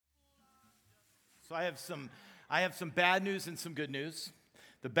So I have some bad news and some good news.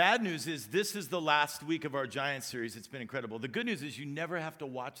 The bad news is this is the last week of our Giants series. It's been incredible. The good news is you never have to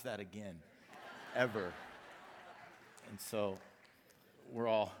watch that again, ever. And so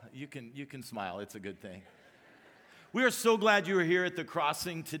you can smile. It's a good thing. We are so glad you are here at the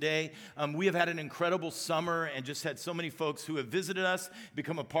Crossing today. We have had an incredible summer and just had so many folks who have visited us,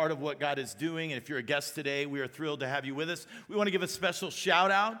 become a part of what God is doing. And if you're a guest today, we are thrilled to have you with us. We want to give a special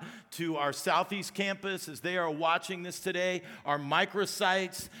shout out to our Southeast campus as they are watching this today. Our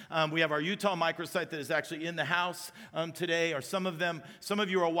microsites, we have our Utah microsite that is actually in the house today. Or some of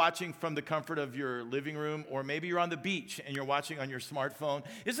you are watching from the comfort of your living room, or maybe you're on the beach and you're watching on your smartphone.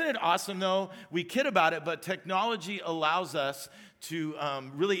 Isn't it awesome though? We kid about it, but technology allows us to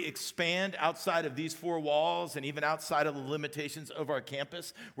really expand outside of these four walls and even outside of the limitations of our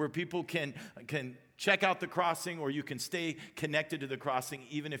campus, where people can check out the Crossing, or you can stay connected to the Crossing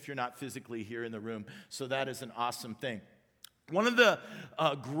even if you're not physically here in the room. So that is an awesome thing. One of the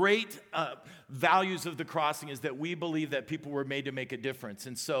great values of the Crossing is that we believe that people were made to make a difference.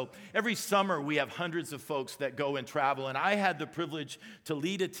 And so every summer we have hundreds of folks that go and travel. And I had the privilege to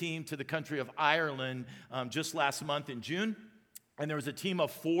lead a team to the country of Ireland just last month in June. And there was a team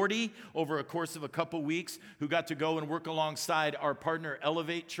of 40 over a course of a couple weeks who got to go and work alongside our partner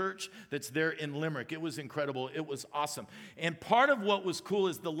Elevate Church that's there in Limerick. It was incredible. It was awesome. And part of what was cool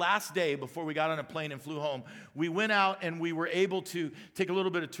is the last day before we got on a plane and flew home, we went out and we were able to take a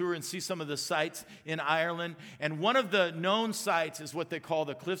little bit of tour and see some of the sites in Ireland. And one of the known sites is what they call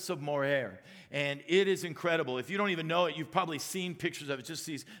the Cliffs of Moher. And it is incredible. If you don't even know it, you've probably seen pictures of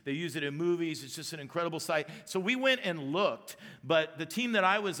it. They use it in movies. It's just an incredible site. So we went and looked, but the team that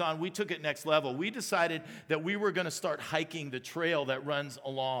I was on, we took it next level. We decided that we were going to start hiking the trail that runs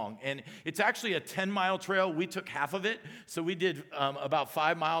along. And it's actually a 10-mile trail. We took half of it. So we did about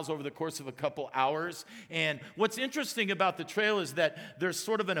 5 miles over the course of a couple hours. And what's interesting about the trail is that there's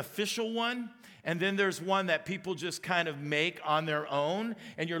sort of an official one, and then there's one that people just kind of make on their own.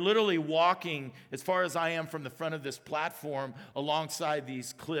 And you're literally walking, as far as I am, from the front of this platform alongside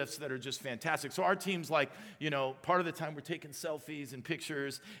these cliffs that are just fantastic. So our team's like, part of the time we're taking selfies and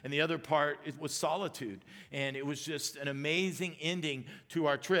pictures, and the other part, it was solitude. And it was just an amazing ending to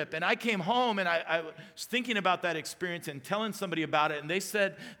our trip. And I came home, and I was thinking about that experience and telling somebody about it, and they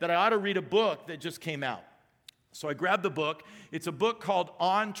said that I ought to read a book that just came out. So I grabbed the book. It's a book called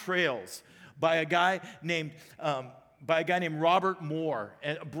On Trails, by a guy named Robert Moore,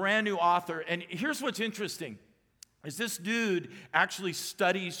 a brand new author. And here's what's interesting, is this dude actually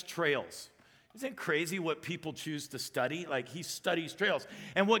studies trails. Isn't it crazy what people choose to study? Like, he studies trails.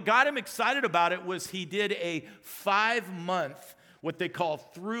 And what got him excited about it was he did a 5-month, what they call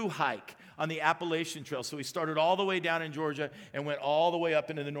through hike on the Appalachian Trail. So he started all the way down in Georgia and went all the way up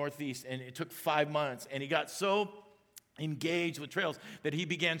into the Northeast, and it took 5 months. And he got so engaged with trails that he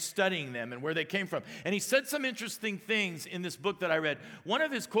began studying them and where they came from. And he said some interesting things in this book that I read. One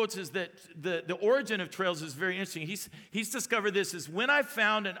of his quotes is that the origin of trails is very interesting. He's discovered this is, when I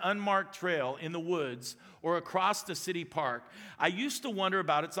found an unmarked trail in the woods or across the city park, I used to wonder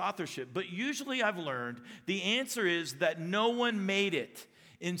about its authorship. But usually I've learned the answer is that no one made it.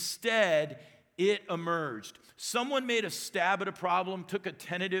 Instead, it emerged. Someone made a stab at a problem, took a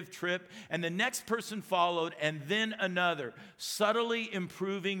tentative trip, and the next person followed, and then another, subtly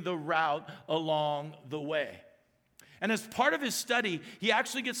improving the route along the way. And as part of his study, he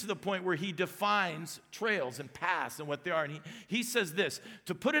actually gets to the point where he defines trails and paths and what they are. And he says this,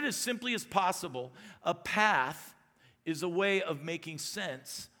 to put it as simply as possible, a path is a way of making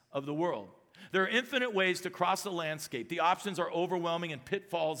sense of the world. There are infinite ways to cross a landscape. The options are overwhelming and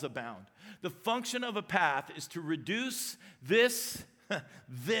pitfalls abound. The function of a path is to reduce this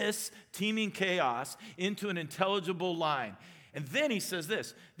teeming chaos into an intelligible line. And then he says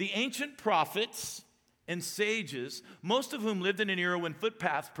this, the ancient prophets and sages, most of whom lived in an era when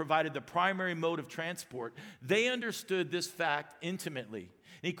footpaths provided the primary mode of transport, they understood this fact intimately.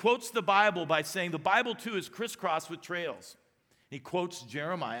 And he quotes the Bible by saying the Bible too is crisscrossed with trails. He quotes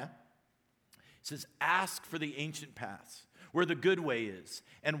Jeremiah. He says, ask for the ancient paths, where the good way is,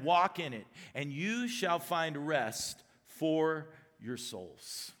 and walk in it, and you shall find rest for your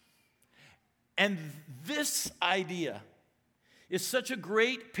souls. And this idea is such a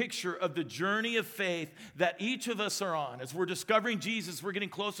great picture of the journey of faith that each of us are on. As we're discovering Jesus, we're getting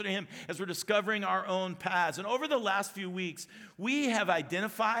closer to him, as we're discovering our own paths. And over the last few weeks, we have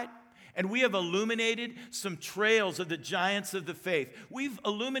identified and we have illuminated some trails of the giants of the faith. We've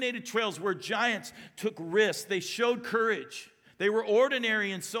illuminated trails where giants took risks. They showed courage. They were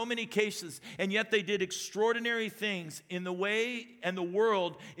ordinary in so many cases, and yet they did extraordinary things in the way and the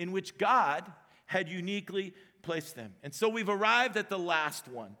world in which God had uniquely placed them. And so we've arrived at the last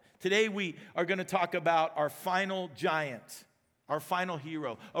one. Today we are going to talk about our final giant, our final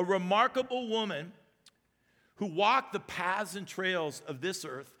hero, a remarkable woman who walked the paths and trails of this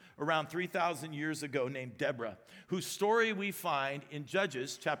earth around 3,000 years ago, named Deborah, whose story we find in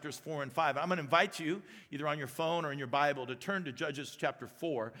Judges chapters 4 and 5. I'm going to invite you, either on your phone or in your Bible, to turn to Judges chapter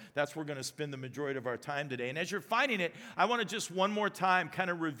 4. That's where we're going to spend the majority of our time today. And as you're finding it, I want to just one more time kind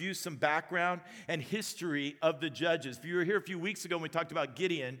of review some background and history of the Judges. If you were here a few weeks ago when we talked about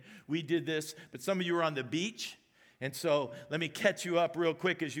Gideon, we did this, but some of you were on the beach. And so let me catch you up real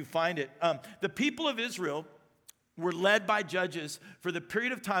quick as you find it. The people of Israel were led by judges for the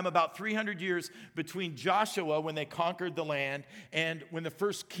period of time, about 300 years, between Joshua, when they conquered the land, and when the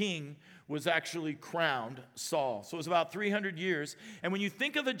first king was actually crowned, Saul. So it was about 300 years. And when you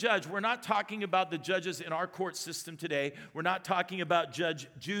think of a judge, we're not talking about the judges in our court system today. We're not talking about Judge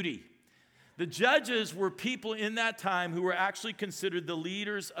Judy. The judges were people in that time who were actually considered the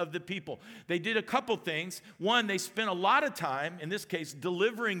leaders of the people. They did a couple things. One, they spent a lot of time, in this case,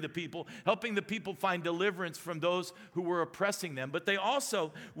 delivering the people, helping the people find deliverance from those who were oppressing them. But they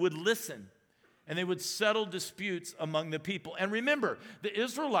also would listen, and they would settle disputes among the people. And remember, the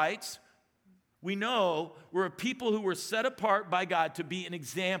Israelites, we know, were a people who were set apart by God to be an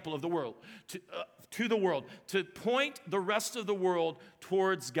example of the world, to the world, to point the rest of the world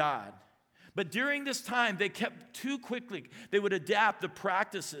towards God. But during this time, they kept too quickly. They would adapt the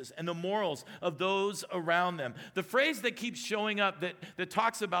practices and the morals of those around them. The phrase that keeps showing up that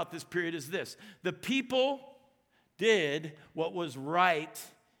talks about this period is this: the people did what was right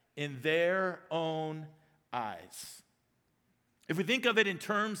in their own eyes. If we think of it in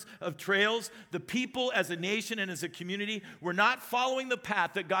terms of trails, the people as a nation and as a community were not following the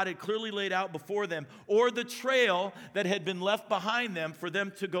path that God had clearly laid out before them, or the trail that had been left behind them for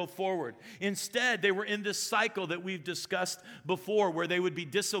them to go forward. Instead, they were in this cycle that we've discussed before, where they would be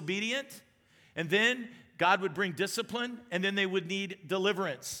disobedient, and then God would bring discipline, and then they would need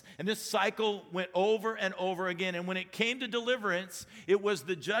deliverance. And this cycle went over and over again. And when it came to deliverance, it was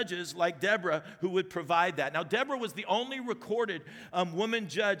the judges like Deborah who would provide that. Now, Deborah was the only recorded woman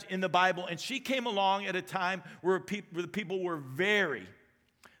judge in the Bible, and she came along at a time where the people were very,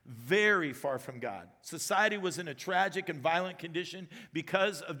 very far from God. Society was in a tragic and violent condition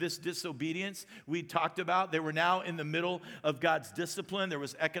because of this disobedience we talked about. They were now in the middle of God's discipline. There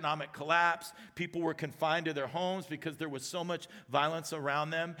was economic collapse. People were confined to their homes because there was so much violence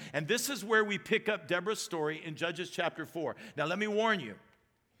around them. And this is where we pick up Deborah's story in Judges chapter 4. Now, let me warn you,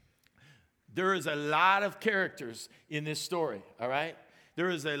 there is a lot of characters in this story, all right? There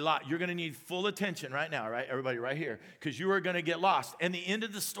is a lot. You're going to need full attention right now, right? Everybody right here, because you are going to get lost. And the end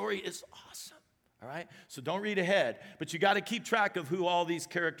of the story is awesome, all right? So don't read ahead, but you got to keep track of who all these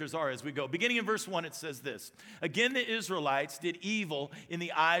characters are as we go. Beginning in verse 1, it says this: again, the Israelites did evil in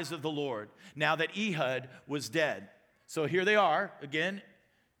the eyes of the Lord, now that Ehud was dead. So here they are, again,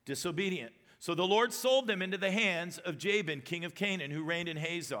 disobedient. So the Lord sold them into the hands of Jabin, king of Canaan, who reigned in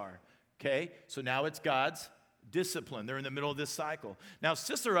Hazor. Okay, so now it's God's discipline. They're in the middle of this cycle. Now,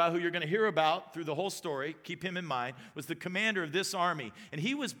 Sisera, who you're going to hear about through the whole story, keep him in mind, was the commander of this army. And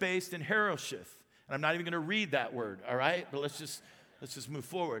he was based in Harosheth. And I'm not even going to read that word, all right? But let's just move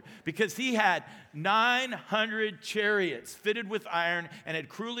forward. Because he had 900 chariots fitted with iron and had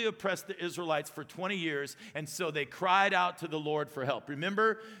cruelly oppressed the Israelites for 20 years. And so they cried out to the Lord for help.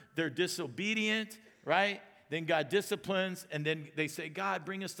 Remember, they're disobedient, right? Then God disciplines, and then they say, God,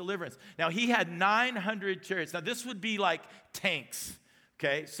 bring us deliverance. Now, he had 900 chariots. Now, this would be like tanks,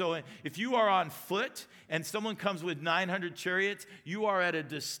 okay? So if you are on foot and someone comes with 900 chariots, you are at a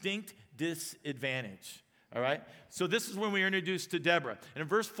distinct disadvantage, all right? So this is when we are introduced to Deborah. And in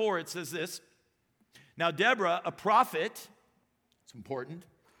verse 4, it says this: now, Deborah, a prophet, it's important,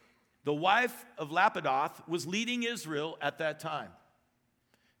 the wife of Lapidoth, was leading Israel at that time.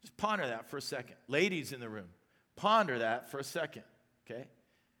 Just ponder that for a second. Ladies in the room, ponder that for a second, okay?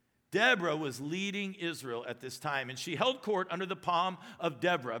 Deborah was leading Israel at this time, and she held court under the palm of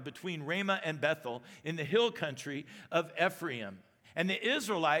Deborah between Ramah and Bethel in the hill country of Ephraim. And the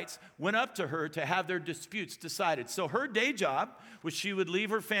Israelites went up to her to have their disputes decided. So her day job was she would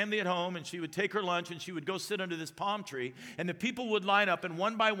leave her family at home, and she would take her lunch, and she would go sit under this palm tree, and the people would line up, and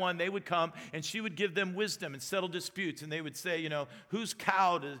one by one they would come, and she would give them wisdom and settle disputes. And they would say,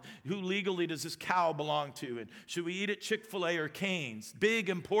 who legally does this cow belong to? And should we eat at Chick-fil-A or Cane's? Big,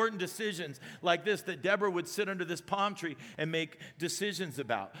 important decisions like this that Deborah would sit under this palm tree and make decisions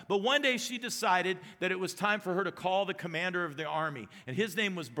about. But one day she decided that it was time for her to call the commander of the army, and his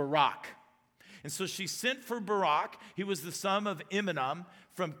name was Barak. And so she sent for Barak. He was the son of Immenam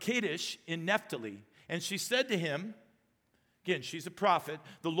from Kadesh in Naphtali. And she said to him, again, she's a prophet,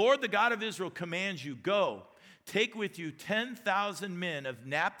 the Lord, the God of Israel, commands you, go, take with you 10,000 men of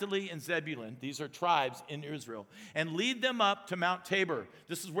Naphtali and Zebulun, these are tribes in Israel, and lead them up to Mount Tabor.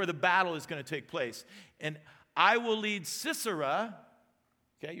 This is where the battle is going to take place. And I will lead Sisera,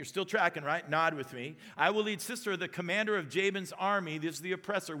 okay, you're still tracking, right? Nod with me. I will lead Sisera, the commander of Jabin's army, this is the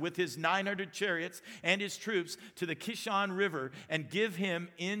oppressor, with his 900 chariots and his troops to the Kishon River and give him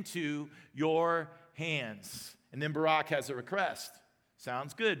into your hands. And then Barak has a request.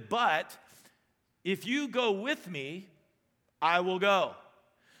 Sounds good. But if you go with me, I will go.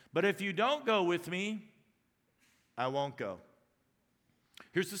 But if you don't go with me, I won't go.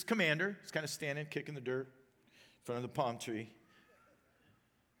 Here's this commander. He's kind of standing, kicking the dirt in front of the palm tree.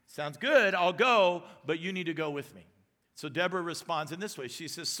 Sounds good, I'll go, but you need to go with me. So Deborah responds in this way. She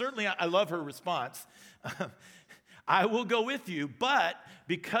says, certainly, I love her response. I will go with you, but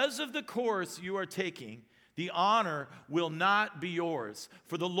because of the course you are taking, the honor will not be yours.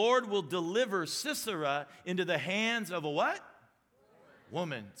 For the Lord will deliver Sisera into the hands of a what?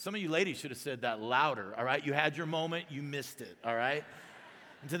 Woman. Some of you ladies should have said that louder, all right? You had your moment, you missed it, all right?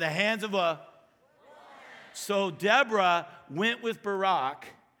 Into the hands of a... So Deborah went with Barak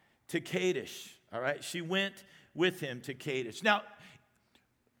to Kadesh, all right? She went with him to Kadesh. Now,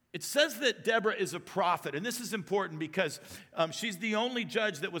 it says that Deborah is a prophet, and this is important because she's the only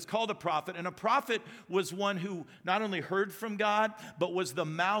judge that was called a prophet, and a prophet was one who not only heard from God, but was the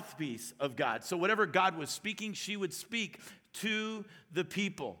mouthpiece of God. So whatever God was speaking, she would speak to the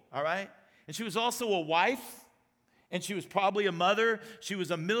people, all right? And she was also a wife, and she was probably a mother. She was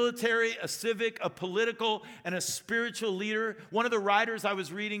a military, a civic, a political, and a spiritual leader. One of the writers I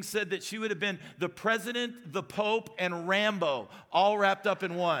was reading said that she would have been the president, the pope, and Rambo, all wrapped up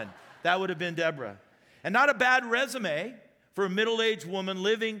in one. That would have been Deborah. And not a bad resume for a middle-aged woman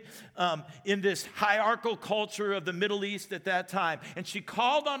living in this hierarchical culture of the Middle East at that time. And she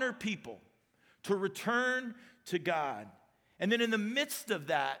called on her people to return to God. And then in the midst of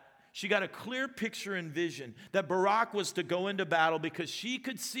that, she got a clear picture and vision that Barak was to go into battle because she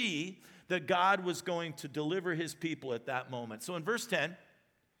could see that God was going to deliver his people at that moment. So in verse 10, it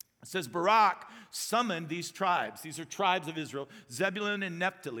says, Barak summoned these tribes. These are tribes of Israel, Zebulun and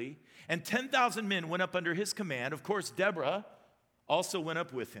Naphtali, and 10,000 men went up under his command. Of course, Deborah also went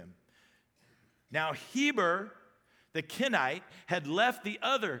up with him. Now Heber, the Kenite, had left the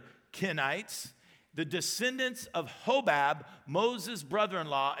other Kenites, the descendants of Hobab, Moses'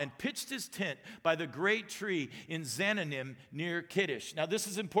 brother-in-law, and pitched his tent by the great tree in Zananim near Kadesh. Now, this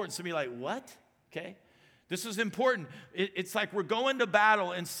is important to me, like, what? Okay? This is important. It's like we're going to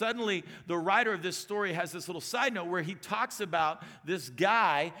battle, and suddenly the writer of this story has this little side note where he talks about this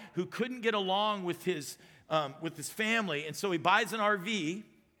guy who couldn't get along with his family, and so he buys an RV,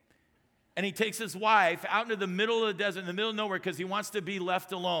 and he takes his wife out into the middle of the desert, in the middle of nowhere, because he wants to be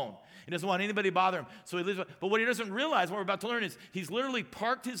left alone. He doesn't want anybody to bother him. So he lives. But what he doesn't realize, what we're about to learn, is he's literally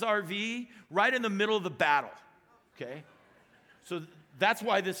parked his RV right in the middle of the battle. Okay? So that's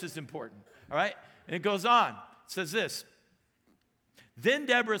why this is important. All right? And it goes on. It says this. Then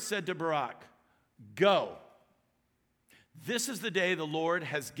Deborah said to Barak, go. This is the day the Lord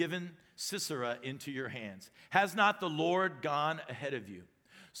has given Sisera into your hands. Has not the Lord gone ahead of you?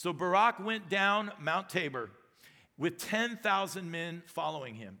 So Barak went down Mount Tabor with 10,000 men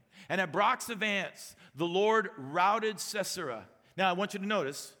following him. And at Barak's advance, the Lord routed Sisera. Now, I want you to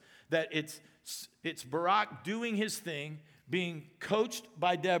notice that it's Barak doing his thing, being coached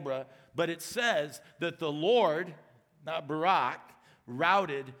by Deborah, but it says that the Lord, not Barak,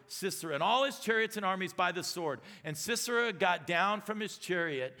 routed Sisera and all his chariots and armies by the sword. And Sisera got down from his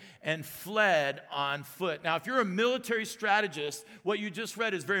chariot and fled on foot. Now, if you're a military strategist, what you just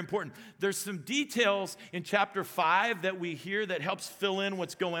read is very important. There's some details in chapter 5 that we hear that helps fill in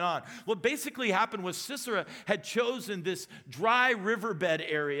what's going on. What basically happened was Sisera had chosen this dry riverbed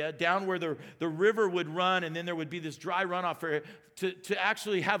area down where the river would run, and then there would be this dry runoff area to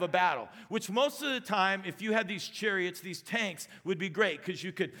actually have a battle, which most of the time, if you had these chariots, these tanks, would be great because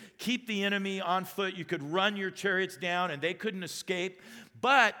you could keep the enemy on foot, you could run your chariots down, and they couldn't escape.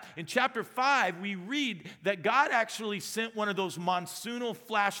 But in chapter 5, we read that God actually sent one of those monsoonal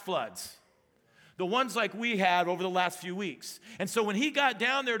flash floods, the ones like we had over the last few weeks. And so when he got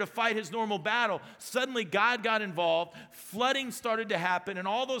down there to fight his normal battle, suddenly God got involved, flooding started to happen, and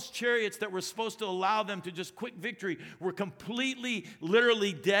all those chariots that were supposed to allow them to just quick victory were completely,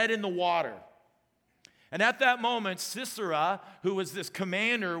 literally dead in the water. And at that moment, Sisera, who was this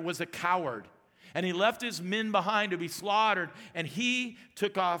commander, was a coward. And he left his men behind to be slaughtered, and he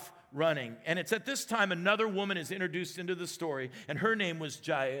took off running. And it's at this time another woman is introduced into the story, and her name was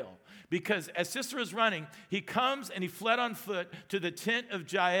Jael. Because as Sisera is running, he comes and he fled on foot to the tent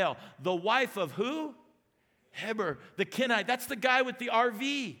of Jael, the wife of who? Heber, the Kenite. That's the guy with the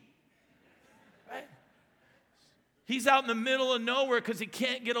RV. Right? He's out in the middle of nowhere because he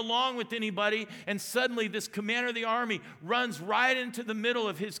can't get along with anybody, and suddenly this commander of the army runs right into the middle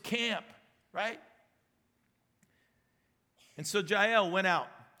of his camp, right? And so Jael went out,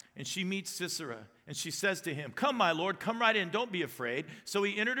 and she meets Sisera, and she says to him, "Come, my lord, come right in, don't be afraid." So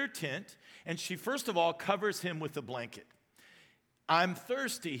he entered her tent, and she first of all covers him with a blanket. "I'm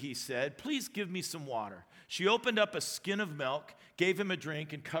thirsty," he said. "Please give me some water." She opened up a skin of milk, gave him a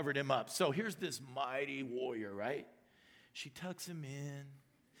drink, and covered him up. So here's this mighty warrior, right? She tucks him in.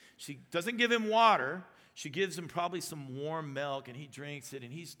 She doesn't give him water. She gives him probably some warm milk, and he drinks it,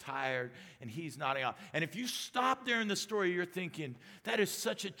 and he's tired, and he's nodding off. And if you stop there in the story, you're thinking, that is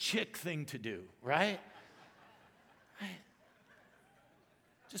such a chick thing to do, right?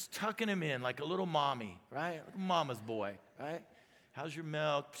 Just tucking him in like a little mommy, right? Like a mama's boy, right? How's your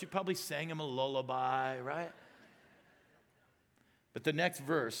milk? She probably sang him a lullaby, right? But the next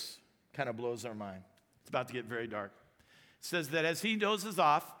verse kind of blows our mind. It's about to get very dark. It says that as he dozes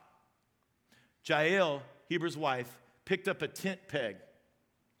off, Jael, Heber's wife, picked up a tent peg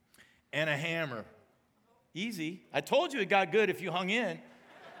and a hammer. Easy. I told you it got good if you hung in.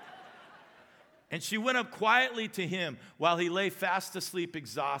 And she went up quietly to him while he lay fast asleep,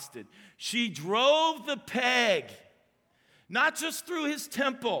 exhausted. She drove the peg, not just through his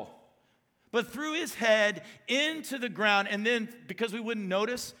temple, but through his head into the ground. And then, because we wouldn't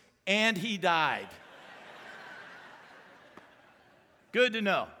notice, and he died. Good to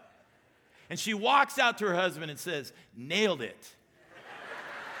know. And she walks out to her husband and says, "Nailed it."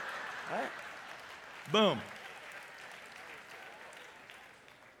 Right? Boom.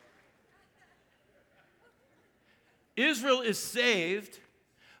 Israel is saved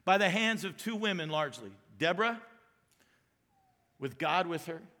by the hands of two women largely. Deborah, with God with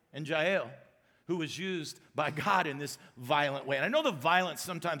her, and Jael, who was used by God in this violent way. And I know the violence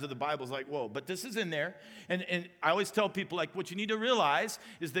sometimes of the Bible is like, whoa, but this is in there. And I always tell people, like, what you need to realize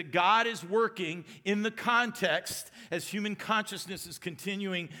is that God is working in the context as human consciousness is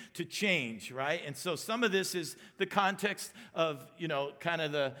continuing to change, right? And so some of this is the context of, kind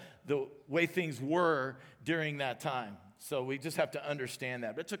of the way things were during that time. So we just have to understand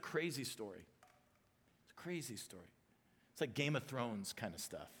that. But it's a crazy story. It's a crazy story. It's like Game of Thrones kind of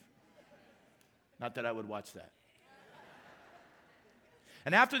stuff. Not that I would watch that.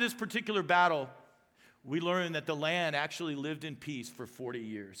 And after this particular battle, we learned that the land actually lived in peace for 40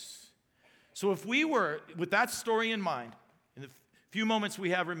 years. So if we were, with that story in mind, in the few moments we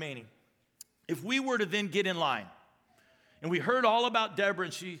have remaining, if we were to then get in line, and we heard all about Deborah,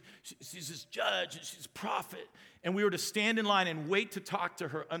 and she's this judge, and she's a prophet, and we were to stand in line and wait to talk to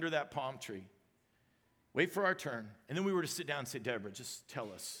her under that palm tree, wait for our turn, and then we were to sit down and say, "Deborah, just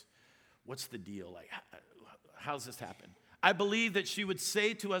tell us, what's the deal? Like, how's this happen?" I believe that she would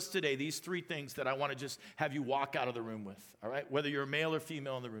say to us today these three things that I want to just have you walk out of the room with, all right? Whether you're male or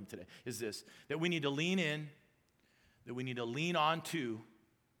female in the room today, is this: that we need to lean in, that we need to lean on to,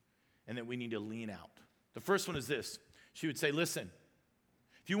 and that we need to lean out. The first one is this. She would say, listen,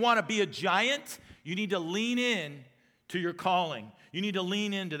 if you want to be a giant, you need to lean in to your calling. You need to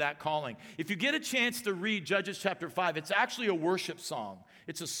lean into that calling. If you get a chance to read Judges chapter 5, it's actually a worship song.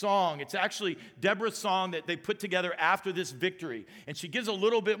 It's a song. It's actually Deborah's song that they put together after this victory. And she gives a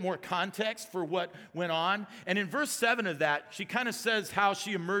little bit more context for what went on. And in verse 7 of that, she kind of says how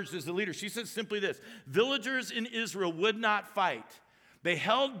she emerged as a leader. She says simply this: villagers in Israel would not fight. They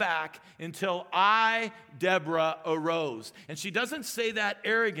held back until I, Deborah, arose. And she doesn't say that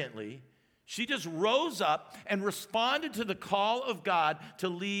arrogantly. She just rose up and responded to the call of God to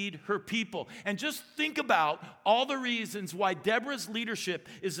lead her people. And just think about all the reasons why Deborah's leadership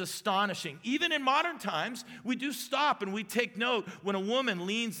is astonishing. Even in modern times, we do stop and we take note when a woman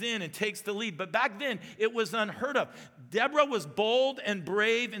leans in and takes the lead. But back then, it was unheard of. Deborah was bold and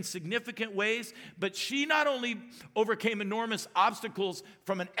brave in significant ways, but she not only overcame enormous obstacles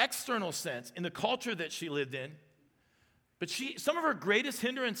from an external sense in the culture that she lived in, but some of her greatest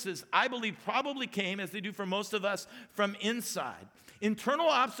hindrances, I believe, probably came, as they do for most of us, from inside. Internal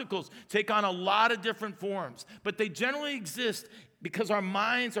obstacles take on a lot of different forms, but they generally exist because our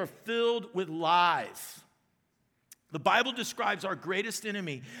minds are filled with lies. The Bible describes our greatest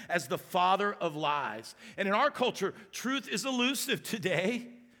enemy as the father of lies. And in our culture, truth is elusive today,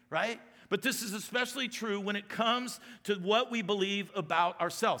 right? But this is especially true when it comes to what we believe about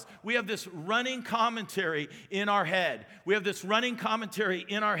ourselves. We have this running commentary in our head. We have this running commentary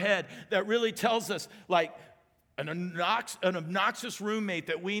in our head that really tells us, like, an obnoxious roommate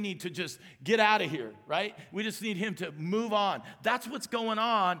that we need to just get out of here, right? We just need him to move on. That's what's going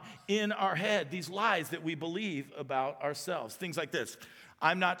on in our head, these lies that we believe about ourselves. Things like this: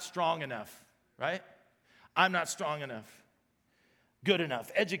 I'm not strong enough, right? I'm not strong enough, good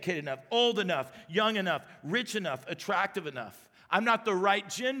enough, educated enough, old enough, young enough, rich enough, attractive enough. I'm not the right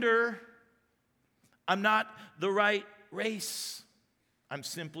gender. I'm not the right race. I'm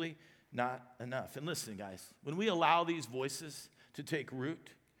simply not enough. And listen, guys, when we allow these voices to take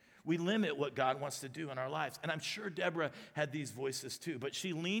root, we limit what God wants to do in our lives. And I'm sure Deborah had these voices too, but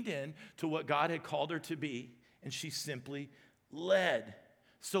she leaned in to what God had called her to be, and she simply led.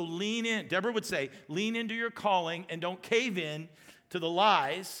 So lean in. Deborah would say, lean into your calling and don't cave in to the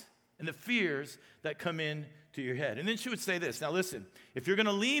lies and the fears that come in to your head. And then she would say this. Now listen, if you're going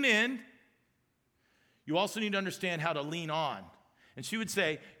to lean in, you also need to understand how to lean on. And she would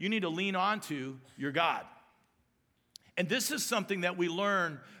say, you need to lean on to your God. And this is something that we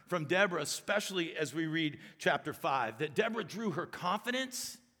learn from Deborah, especially as we read chapter 5, that Deborah drew her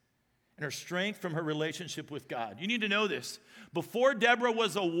confidence and her strength from her relationship with God. You need to know this. Before Deborah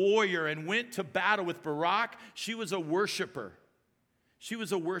was a warrior and went to battle with Barak, she was a worshiper. She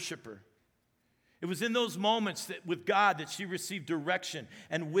was a worshiper. It was in those moments with God that she received direction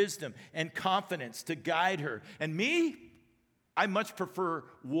and wisdom and confidence to guide her. And me, I much prefer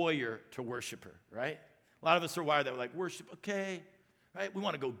warrior to worshiper, right? A lot of us are wired that we're like, worship, okay, right? We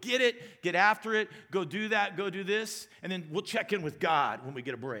want to go get it, get after it, go do that, go do this, and then we'll check in with God when we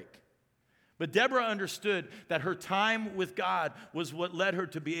get a break. But Deborah understood that her time with God was what led her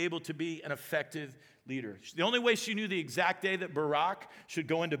to be able to be an effective leader. The only way she knew the exact day that Barak should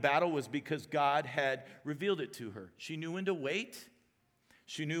go into battle was because God had revealed it to her. She knew when to wait.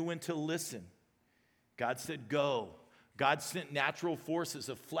 She knew when to listen. God said, go. God sent natural forces,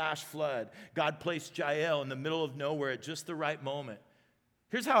 a flash flood. God placed Jael in the middle of nowhere at just the right moment.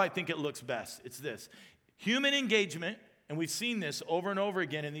 Here's how I think it looks best. It's this: human engagement, and we've seen this over and over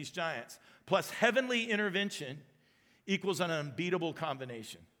again in these giants, plus heavenly intervention equals an unbeatable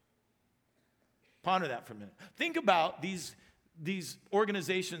combination. Ponder that for a minute. Think about these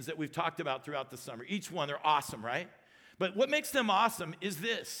organizations that we've talked about throughout the summer. Each one, they're awesome, right? But what makes them awesome is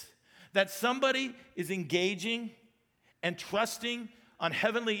this: that somebody is engaging and trusting on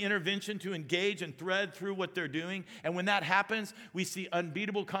heavenly intervention to engage and thread through what they're doing. And when that happens, we see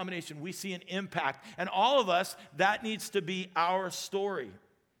unbeatable combination. We see an impact. And all of us, that needs to be our story.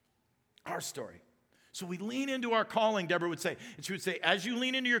 Our story. So we lean into our calling, Deborah would say. And she would say, as you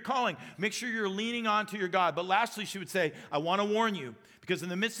lean into your calling, make sure you're leaning onto your God. But lastly, she would say, I want to warn you, because in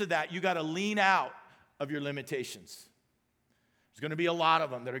the midst of that, you got to lean out of your limitations. There's going to be a lot of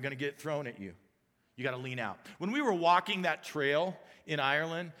them that are going to get thrown at you. You got to lean out. When we were walking that trail in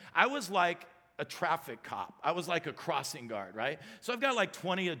Ireland, I was like a traffic cop. I was like a crossing guard, right? So I've got like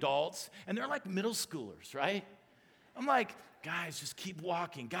 20 adults, and they're like middle schoolers, right? I'm like, guys, just keep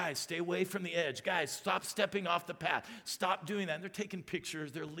walking. Guys, stay away from the edge. Guys, stop stepping off the path. Stop doing that. And they're taking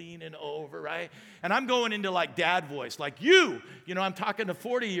pictures. They're leaning over, right? And I'm going into like dad voice, like you know, I'm talking to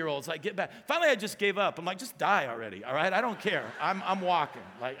 40-year-olds. Like, get back. Finally, I just gave up. I'm like, just die already, all right? I don't care. I'm walking.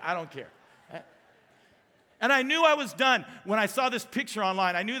 Like, I don't care. And I knew I was done when I saw this picture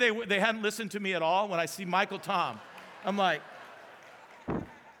online. I knew they hadn't listened to me at all. When I see Michael Tom, I'm like,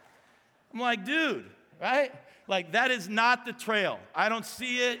 dude, right? Like, that is not the trail. I don't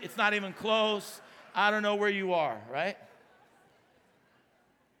see it. It's not even close. I don't know where you are, right?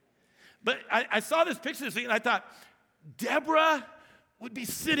 But I saw this picture this week, and I thought, Deborah would be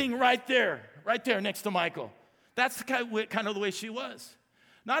sitting right there next to Michael. That's the kind of the way she was.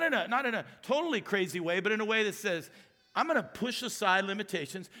 Not in a totally crazy way, but in a way that says, I'm going to push aside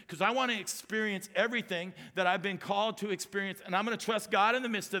limitations because I want to experience everything that I've been called to experience, and I'm going to trust God in the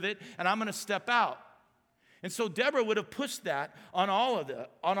midst of it, and I'm going to step out. And so Deborah would have pushed that on all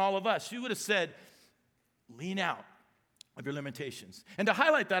of us. She would have said, lean out of your limitations. And to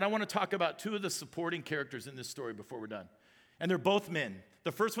highlight that, I want to talk about two of the supporting characters in this story before we're done. And they're both men.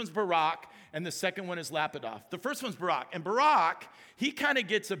 The first one's Barak, and the second one is Lapidoth. The first one's Barak. And Barak, he kind of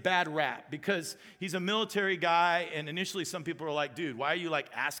gets a bad rap because he's a military guy, and initially some people are like, dude, why are you like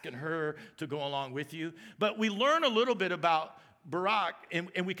asking her to go along with you? But we learn a little bit about Barak,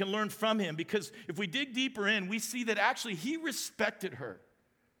 and we can learn from him, because if we dig deeper in, we see that actually he respected her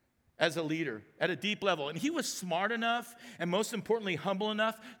as a leader at a deep level. And he was smart enough, and most importantly, humble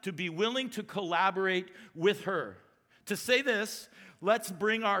enough to be willing to collaborate with her. To say this, Let's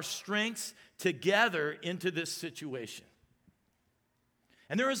bring our strengths together into this situation.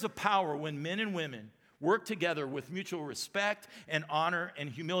 And there is a power when men and women work together with mutual respect and honor and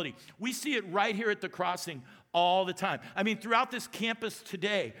humility. We see it right here at the Crossing all the time. I mean, throughout this campus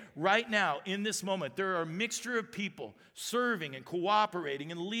today, right now, in this moment, there are a mixture of people serving and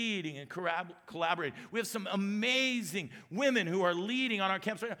cooperating and leading and collaborating. We have some amazing women who are leading on our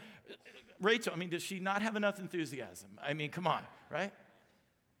campus right now. Rachel, I mean, does she not have enough enthusiasm? I mean, come on, right?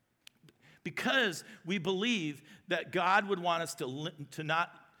 Because we believe that God would want us to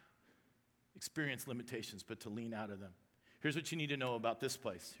not experience limitations, but to lean out of them. Here's what you need to know about this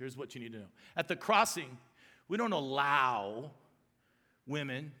place. Here's what you need to know. At the Crossing, we don't allow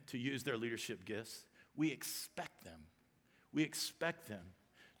women to use their leadership gifts. We expect them. We expect them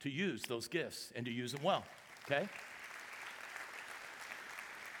to use those gifts and to use them well, okay?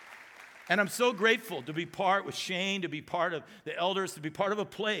 And I'm so grateful to be part with Shane, to be part of the elders, to be part of a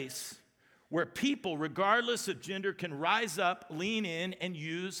place where people, regardless of gender, can rise up, lean in, and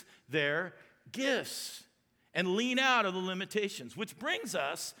use their gifts and lean out of the limitations, which brings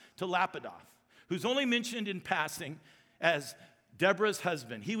us to Lapidoth, who's only mentioned in passing as Deborah's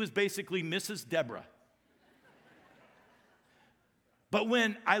husband. He was basically Mrs. Deborah. But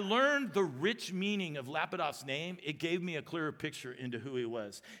when I learned the rich meaning of Lapidoth's name, it gave me a clearer picture into who he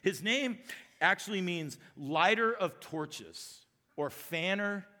was. His name actually means lighter of torches or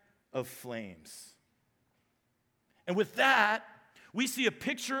fanner of flames. And with that, we see a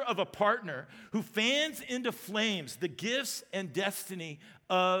picture of a partner who fans into flames the gifts and destiny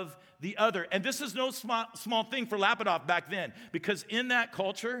of the other. And this is no small thing for Lapidoth back then, because in that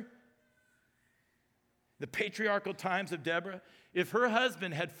culture, the patriarchal times of Deborah, if her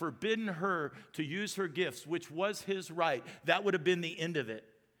husband had forbidden her to use her gifts, which was his right, that would have been the end of it.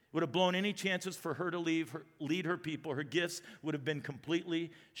 It would have blown any chances for her to lead her people. Her gifts would have been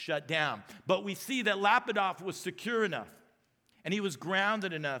completely shut down. But we see that Lapidoth was secure enough, and he was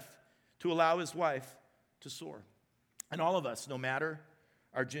grounded enough to allow his wife to soar. And all of us, no matter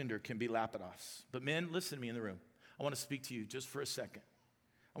our gender, can be Lapidoths. But men, listen to me in the room. I want to speak to you just for a second.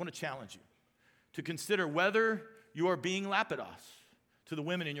 I want to challenge you to consider whether you are being Lapidoths to the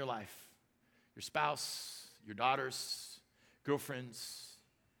women in your life, your spouse, your daughters, girlfriends,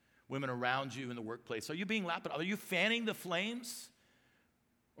 women around you in the workplace. Are you being Lapidoth? Are you fanning the flames?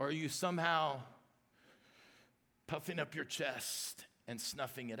 Or are you somehow puffing up your chest and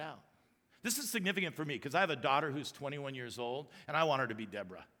snuffing it out? This is significant for me because I have a daughter who's 21 years old, and I want her to be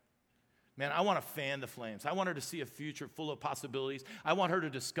Deborah. Man, I want to fan the flames. I want her to see a future full of possibilities. I want her to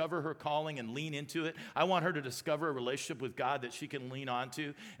discover her calling and lean into it. I want her to discover a relationship with God that she can lean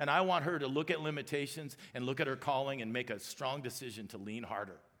onto. And I want her to look at limitations and look at her calling and make a strong decision to lean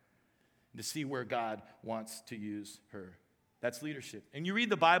harder, to see where God wants to use her. That's leadership. And you read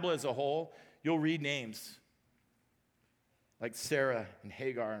the Bible as a whole, you'll read names like Sarah and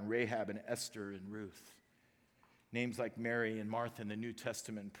Hagar and Rahab and Esther and Ruth. Names like Mary and Martha in the New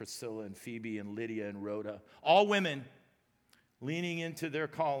Testament, Priscilla and Phoebe and Lydia and Rhoda. All women leaning into their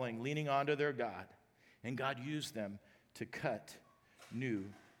calling, leaning onto their God. And God used them to cut new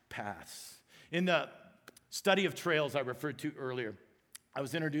paths. In the study of trails I referred to earlier, I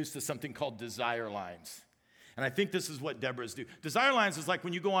was introduced to something called desire lines. And I think this is what Deborah's do. Desire lines is like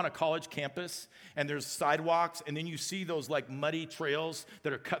when you go on a college campus and there's sidewalks and then you see those like muddy trails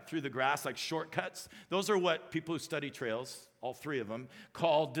that are cut through the grass, like shortcuts. Those are what people who study trails, all three of them,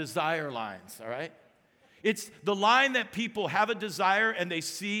 call desire lines, all right? It's the line that people have a desire and they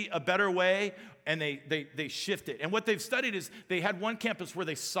see a better way and they shift it. And what they've studied is they had one campus where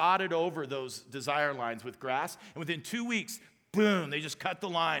they sodded over those desire lines with grass, and within 2 weeks, boom, they just cut the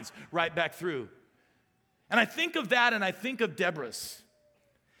lines right back through. And I think of that, and I think of Deborah's.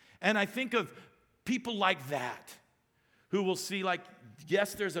 And I think of people like that who will see, like,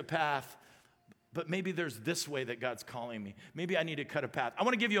 yes, there's a path, but maybe there's this way that God's calling me. Maybe I need to cut a path. I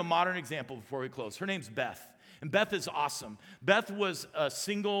want to give you a modern example before we close. Her name's Beth. And Beth is awesome. Beth was a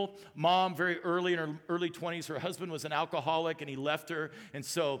single mom very early in her early 20s. Her husband was an alcoholic and he left her. And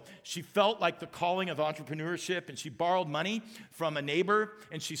so she felt like the calling of entrepreneurship, and she borrowed money from a neighbor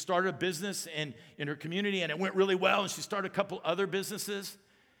and she started a business in her community, and it went really well, and she started a couple other businesses.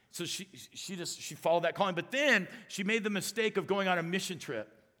 So she followed that calling. But then she made the mistake of going on a mission trip.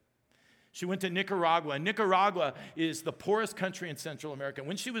 She went to Nicaragua, and Nicaragua is the poorest country in Central America.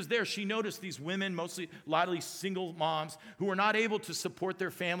 When she was there, she noticed these women, mostly a lot of these single moms, who were not able to support their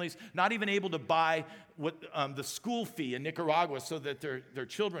families, not even able to buy the school fee in Nicaragua so that their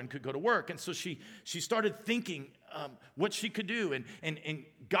children could go to work. And so she started thinking what she could do. And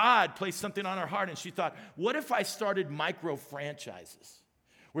God placed something on her heart, and she thought, what if I started micro franchises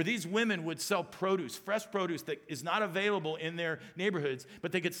where these women would sell produce, fresh produce that is not available in their neighborhoods,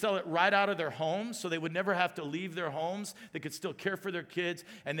 but they could sell it right out of their homes, so they would never have to leave their homes. They could still care for their kids,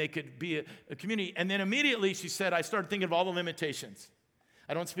 and they could be a community. And then immediately she said, I started thinking of all the limitations.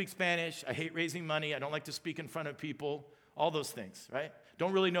 I don't speak Spanish. I hate raising money. I don't like to speak in front of people. All those things, right?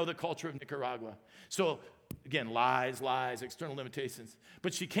 Don't really know the culture of Nicaragua. So again, lies, external limitations.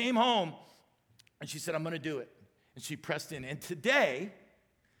 But she came home, and she said, I'm going to do it. And she pressed in. And today,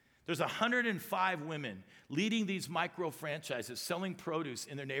 there's 105 women leading these micro franchises, selling produce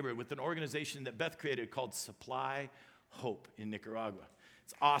in their neighborhood with an organization that Beth created called Supply Hope in Nicaragua.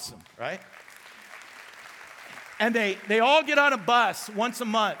 It's awesome, right? And they all get on a bus once a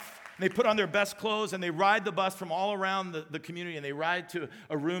month. They put on their best clothes, and they ride the bus from all around the community, and they ride to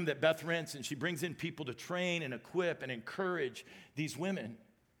a room that Beth rents, and she brings in people to train and equip and encourage these women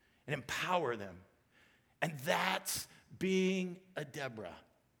and empower them. And that's being a Deborah.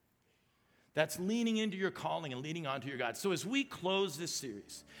 That's leaning into your calling and leaning onto your God. So as we close this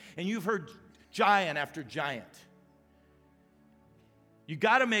series, and you've heard giant after giant, you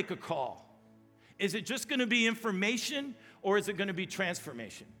got to make a call. Is it just going to be information, or is it going to be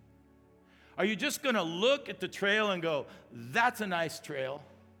transformation? Are you just going to look at the trail and go, that's a nice trail?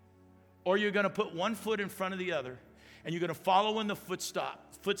 Or you're going to put one foot in front of the other, and you're going to follow in the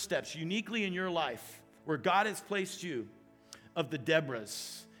footsteps uniquely in your life where God has placed you of the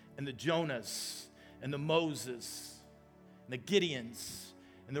Deborahs and the Jonahs and the Moses and the Gideons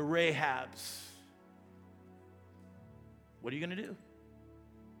and the Rahabs. What are you going to do?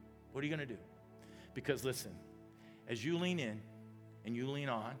 What are you going to do? Because listen, as you lean in and you lean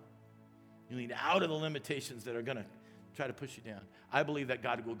on, you lean out of the limitations that are going to try to push you down, I believe that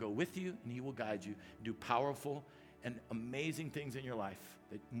God will go with you and he will guide you, do powerful and amazing things in your life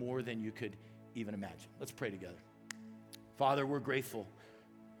that more than you could even imagine. Let's pray together. Father, we're grateful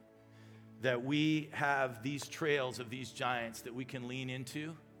that we have these trails of these giants that we can lean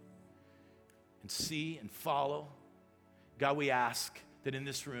into and see and follow. God, we ask that in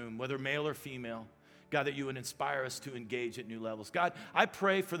this room, whether male or female, God, that you would inspire us to engage at new levels. God, I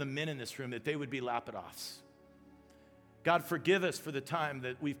pray for the men in this room that they would be Lapidoths. God, forgive us for the time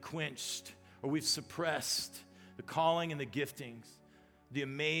that we've quenched or we've suppressed the calling and the giftings, the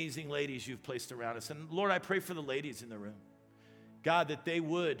amazing ladies you've placed around us. And Lord, I pray for the ladies in the room. God, that they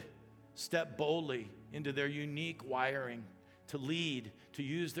would step boldly into their unique wiring to lead, to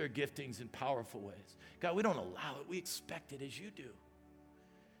use their giftings in powerful ways. God, we don't allow it. We expect it as you do.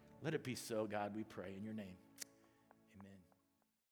 Let it be so, God, we pray in your name.